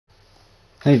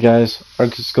Hey guys,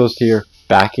 ARCTICGHOST here,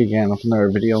 back again with another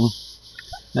video.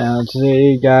 Now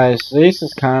today guys, this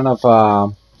is kind of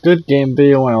a good game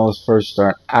video when I was first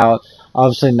starting out.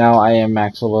 Obviously now I am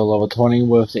max level 20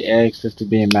 with the AX50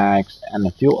 being max and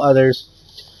a few others.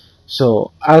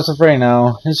 So as of right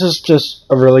now, this is just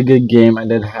a really good game I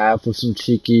did have with some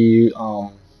cheeky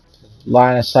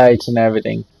line of sights and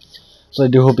everything. So I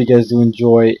do hope you guys do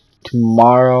enjoy.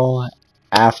 Tomorrow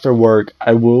after work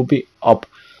I will be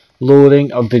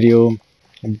uploading a video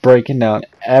breaking down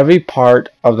every part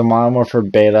of the Modern Warfare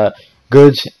beta,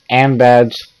 goods and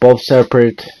bads, both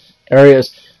separate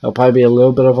areas. It'll probably be a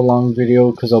little bit of a long video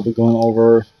because I'll be going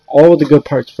over all of the good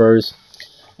parts first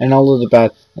and all of the bad.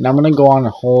 And I'm going to go on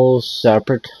a whole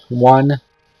separate one,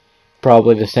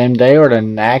 probably the same day or the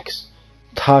next,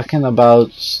 talking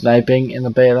about sniping in the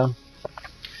beta.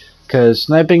 Because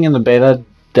sniping in the beta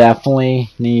definitely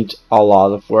needs a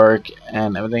lot of work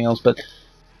and everything else, but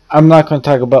I'm not going to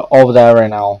talk about all of that right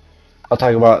now. I'll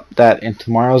talk about that in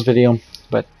tomorrow's video.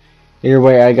 But either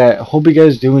way, hope you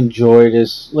guys do enjoy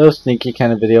this little sneaky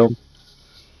kind of video,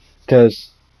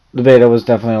 because the beta was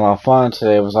definitely a lot of fun.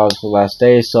 Today was obviously the last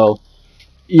day, so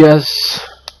yes,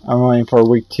 I'm waiting for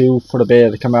week 2 for the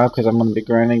beta to come out, because I'm going to be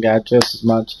grinding that just as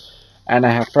much. And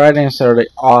I have Friday and Saturday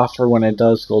off for when it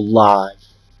does go live,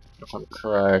 if I'm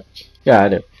correct. Yeah, I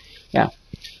do. Yeah.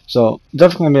 So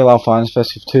definitely gonna be a lot of fun,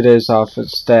 especially with 2 days off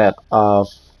instead of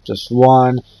just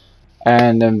one,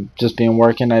 and then just being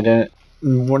working. I didn't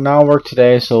now work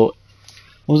today, so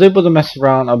I was able to mess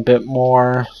around a bit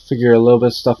more, figure a little bit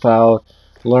of stuff out,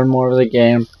 learn more of the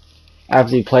game.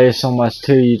 After you play so much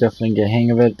too, you definitely get a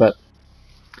hang of it. But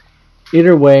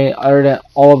either way, other than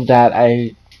all of that,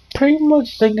 I pretty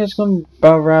much think it's gonna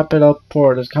about wrap it up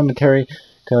for this commentary,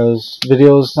 because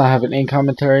videos not having any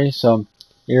commentary. So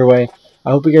either way, I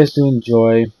hope you guys do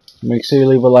enjoy. Make sure you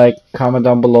leave a like, comment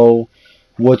down below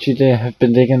what you have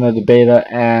been thinking of the beta,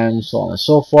 and so on and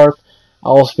so forth.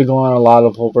 I'll also be going on a lot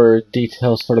of over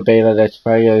details for the beta that you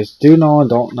probably guys do know and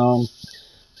don't know,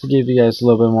 to give you guys a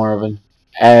little bit more of an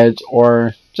edge,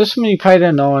 or just something you probably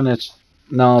didn't know and it's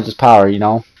knowledge is power, you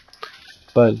know.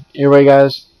 But anyway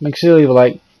guys, make sure you leave a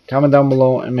like, comment down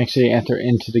below, and make sure you enter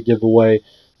into the giveaway.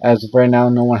 As of right now,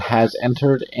 no one has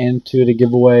entered into the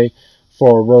giveaway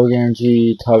for Rogue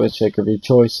Energy, Tub and Shake of your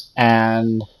choice,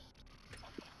 and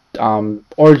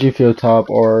or G Fuel Top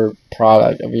or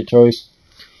product of your choice,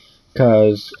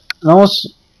 because no one's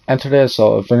entered it.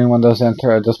 So if anyone does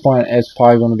enter at this point, it's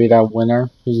probably going to be that winner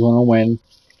who's going to win.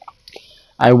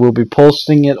 I will be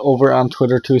posting it over on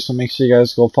Twitter too, so make sure you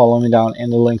guys go follow me down in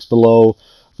the links below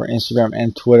for Instagram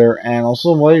and Twitter. And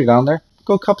also, while you're down there,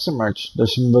 go cop some merch.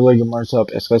 There's some really good merch up,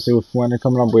 especially with winter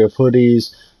coming up. We have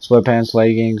hoodies, sweatpants,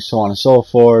 leggings, so on and so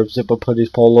forth, zip up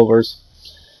hoodies, pullovers.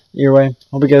 Either way,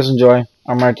 hope you guys enjoy.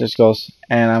 I'm ARCTICGHOST,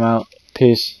 and I'm out.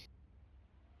 Peace.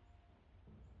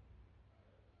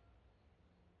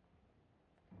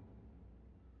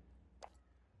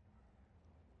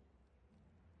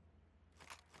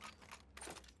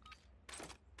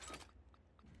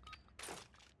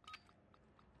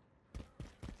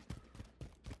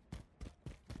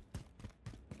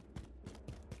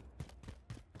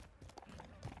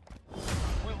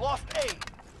 We lost A.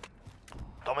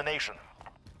 Domination.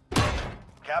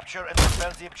 Capture and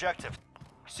defend the objective.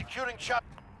 Securing shot.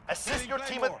 Assist your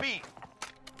team at B.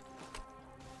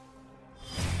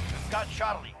 We've got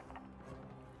Charlie.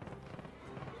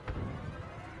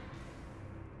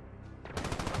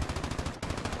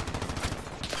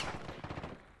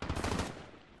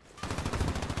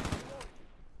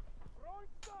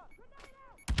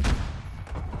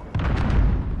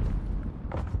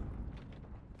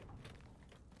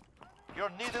 You're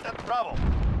needed at Bravo.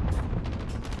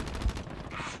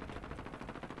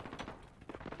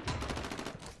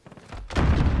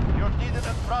 You're needed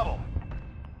at Bravo.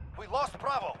 We lost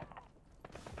Bravo.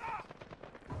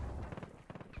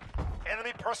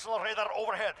 Enemy personal radar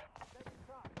overhead.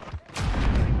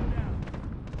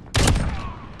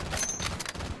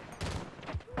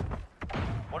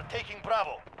 We're taking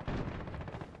Bravo.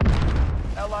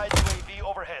 Allied UAV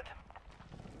overhead.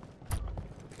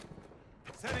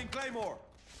 Setting Claymore.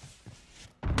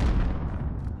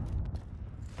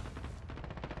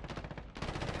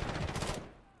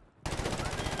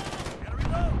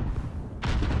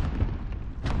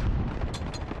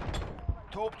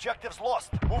 Two objectives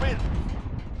lost. Move in.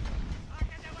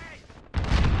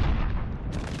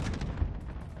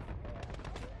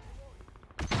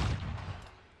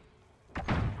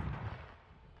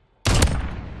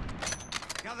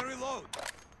 Gather reload.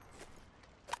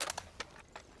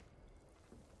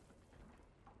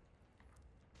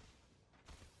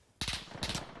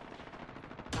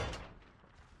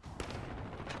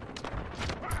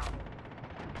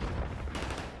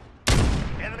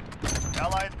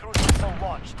 Allied cruise missile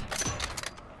launched.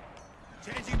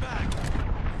 Changing back.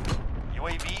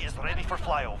 UAV is ready for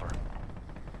flyover.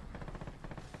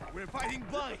 We're fighting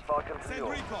blind. Falcon Send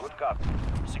recon. Good copy.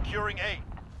 Securing A.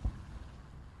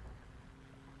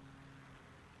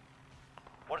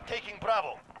 We're taking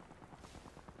Bravo.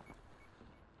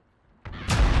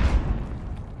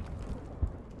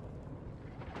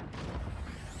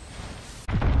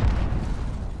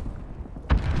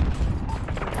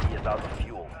 He is out of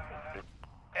fuel.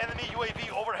 Enemy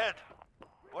UAV overhead.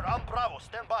 We're on Bravo.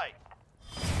 Stand by.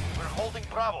 We're holding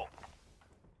Bravo.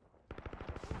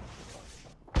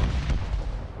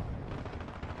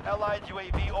 Allied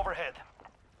UAV overhead.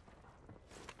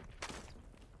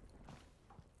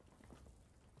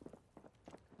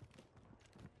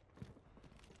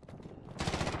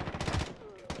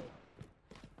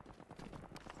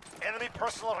 Enemy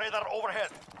personal radar overhead.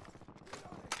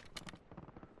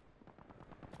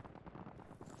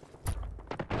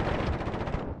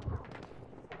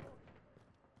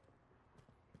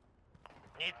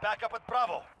 Need backup at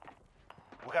Bravo.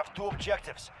 We have 2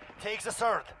 objectives. Take the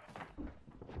third.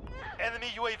 Enemy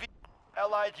UAV.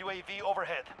 Allied UAV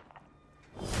overhead.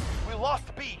 We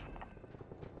lost B.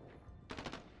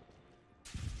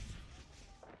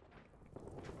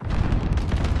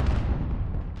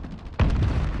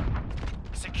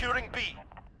 Securing B.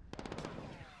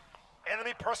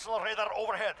 Enemy personal radar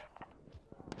overhead.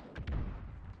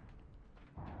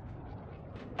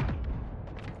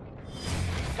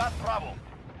 Got Bravo.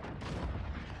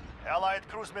 Allied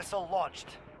cruise missile launched.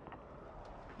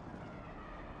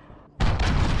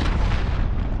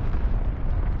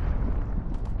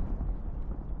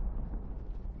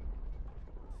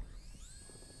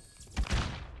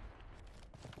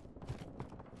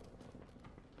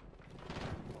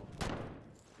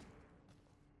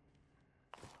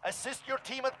 Assist your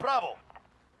team at Bravo.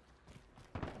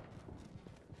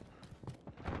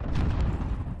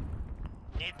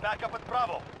 Need backup at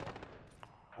Bravo.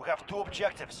 We have 2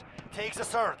 objectives. Take the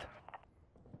third.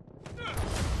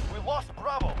 We lost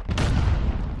Bravo.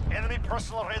 Enemy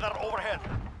personal radar overhead.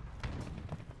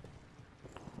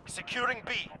 Securing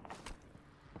B.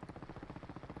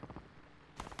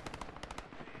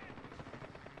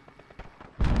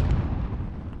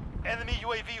 Enemy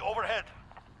UAV overhead.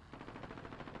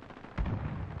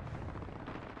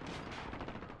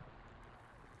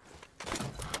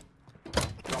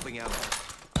 Dropping ammo.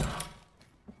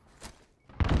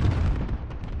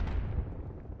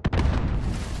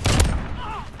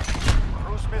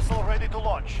 Cruise missile ready to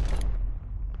launch.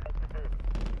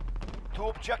 2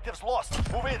 objectives lost.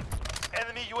 Move in.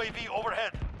 Enemy UAV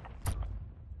overhead.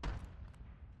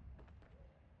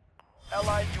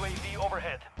 Allied UAV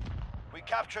overhead. We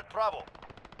captured Bravo.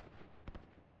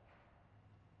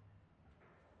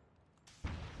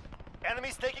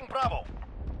 Enemies taking Bravo.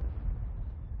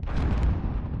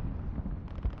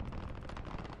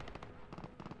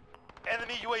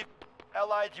 Enemy UAV.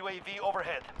 Allied UAV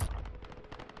overhead.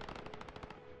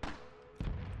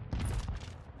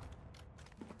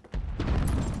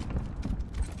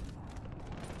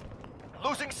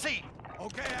 Losing C.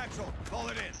 Okay, Axel. Call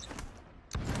it in.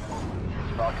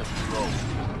 Falcon low.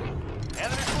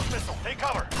 Enemy cruise missile. Take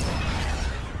cover.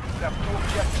 We have 2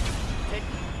 objectives.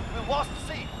 We lost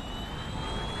C.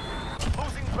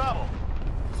 Losing Bravo.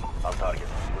 On target.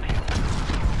 Good hit.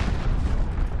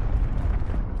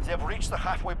 They have reached the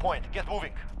halfway point. Get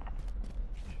moving.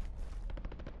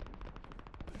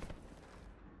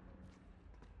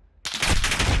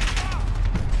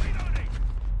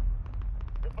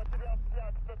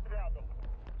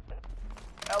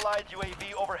 Allied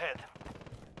UAV overhead.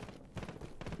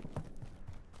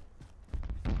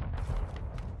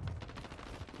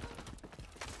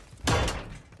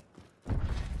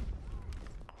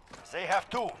 They have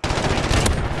 2.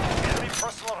 Enemy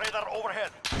personal radar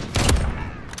overhead.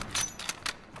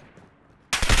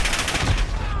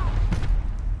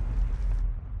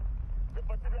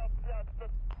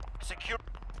 Secure.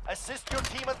 Assist your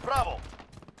team at Bravo.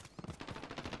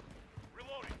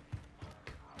 Reloading.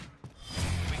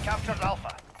 We captured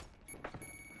Alpha.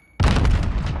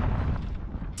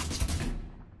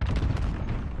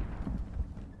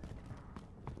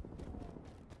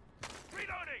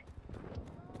 Reloading.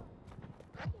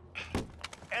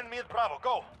 Enemy at Bravo.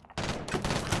 Go.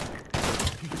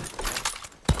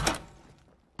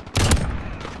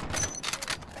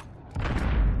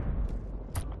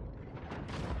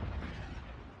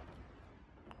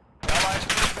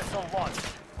 Launched.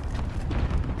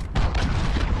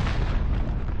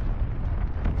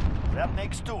 That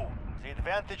makes 2. The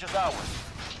advantage is ours.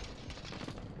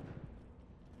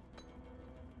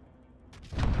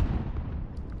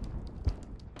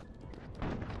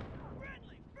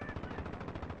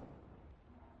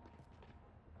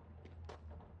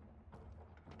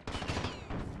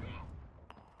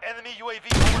 Enemy UAV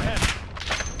overhead.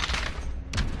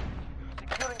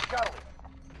 Securing Charlie.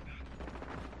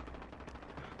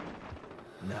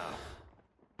 Now.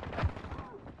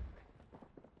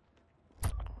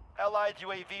 Allied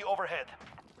UAV overhead.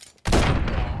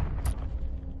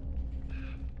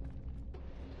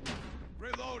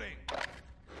 Reloading.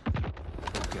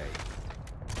 Okay.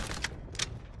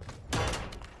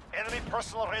 Enemy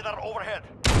personal radar overhead.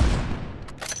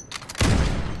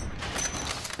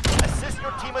 Assist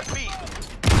your team at B.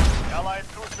 Allied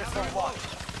cruise missile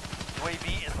launched.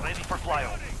 UAV is ready for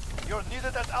flyover. You're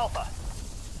needed at Alpha.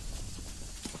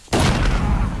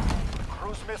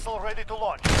 Cruise missile ready to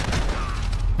launch.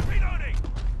 Reloading.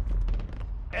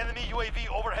 Enemy UAV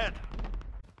overhead.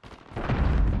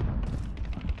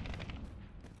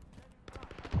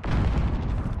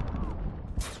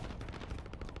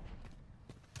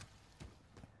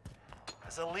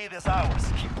 The lead is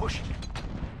ours. Keep pushing.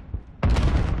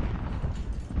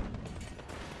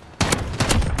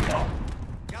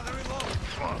 Gather reload.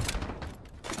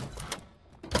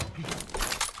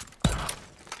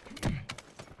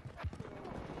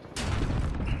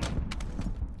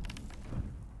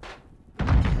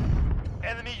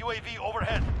 Enemy UAV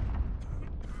overhead.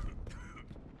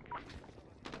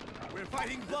 We're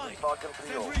fighting blind. Falcon 3-0.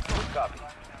 Send recon. Good copy.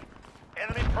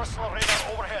 Enemy personal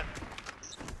radar overhead.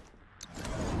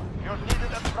 You're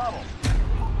needed at Bravo.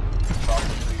 Falcon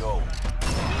 3-0.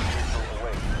 Missile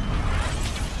away.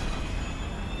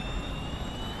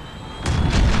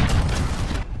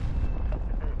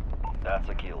 That's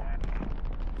a kill.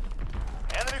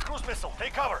 Enemy cruise missile.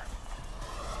 Take cover.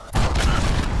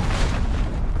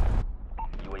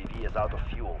 UAV is out of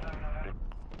fuel.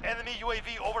 Enemy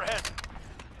UAV overhead.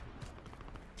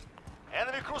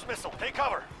 Enemy cruise missile. Take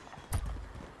cover.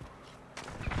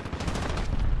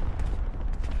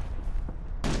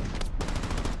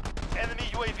 Enemy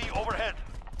UAV overhead.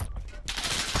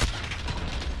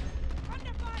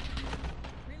 Under fire!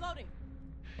 Reloading.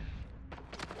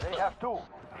 They have two.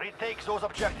 Retake those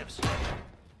objectives.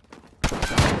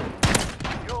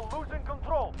 You're losing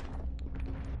control.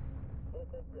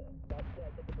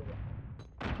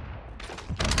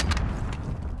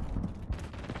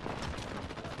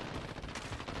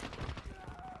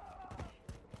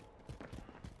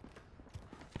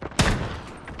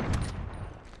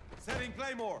 Setting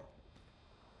Claymore.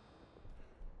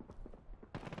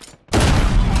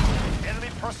 Enemy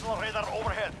personal radar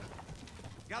overhead.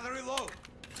 Gather reload.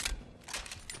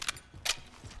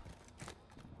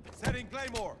 Setting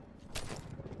Claymore.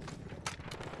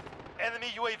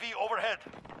 Enemy UAV overhead.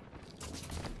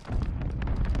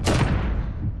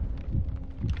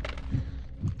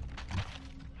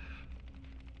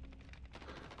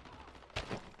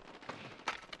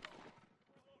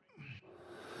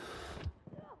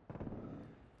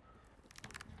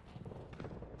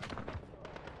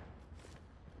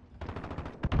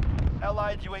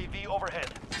 Allied UAV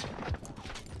overhead.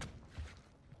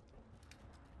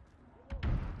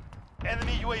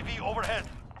 Enemy UAV overhead.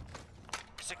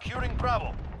 Securing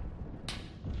Bravo.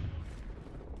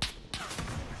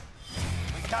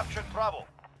 We captured Bravo.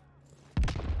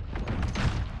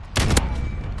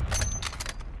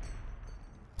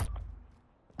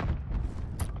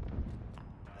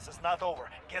 This is not over.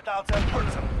 Get out that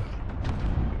person.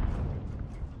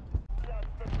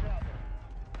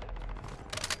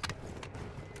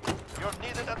 You're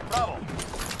needed at Bravo.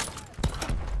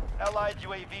 Allied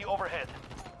UAV overhead.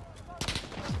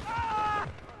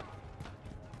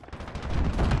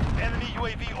 Enemy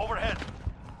UAV overhead.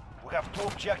 We have two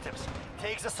objectives.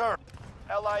 Take the serve.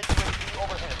 Allied UAV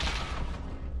overhead.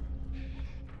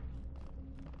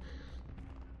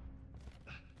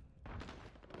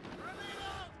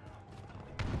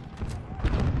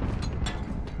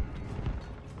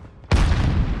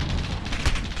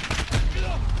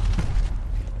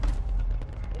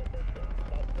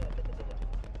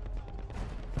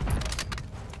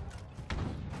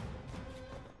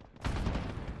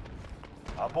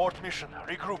 Abort mission.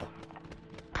 Regroup.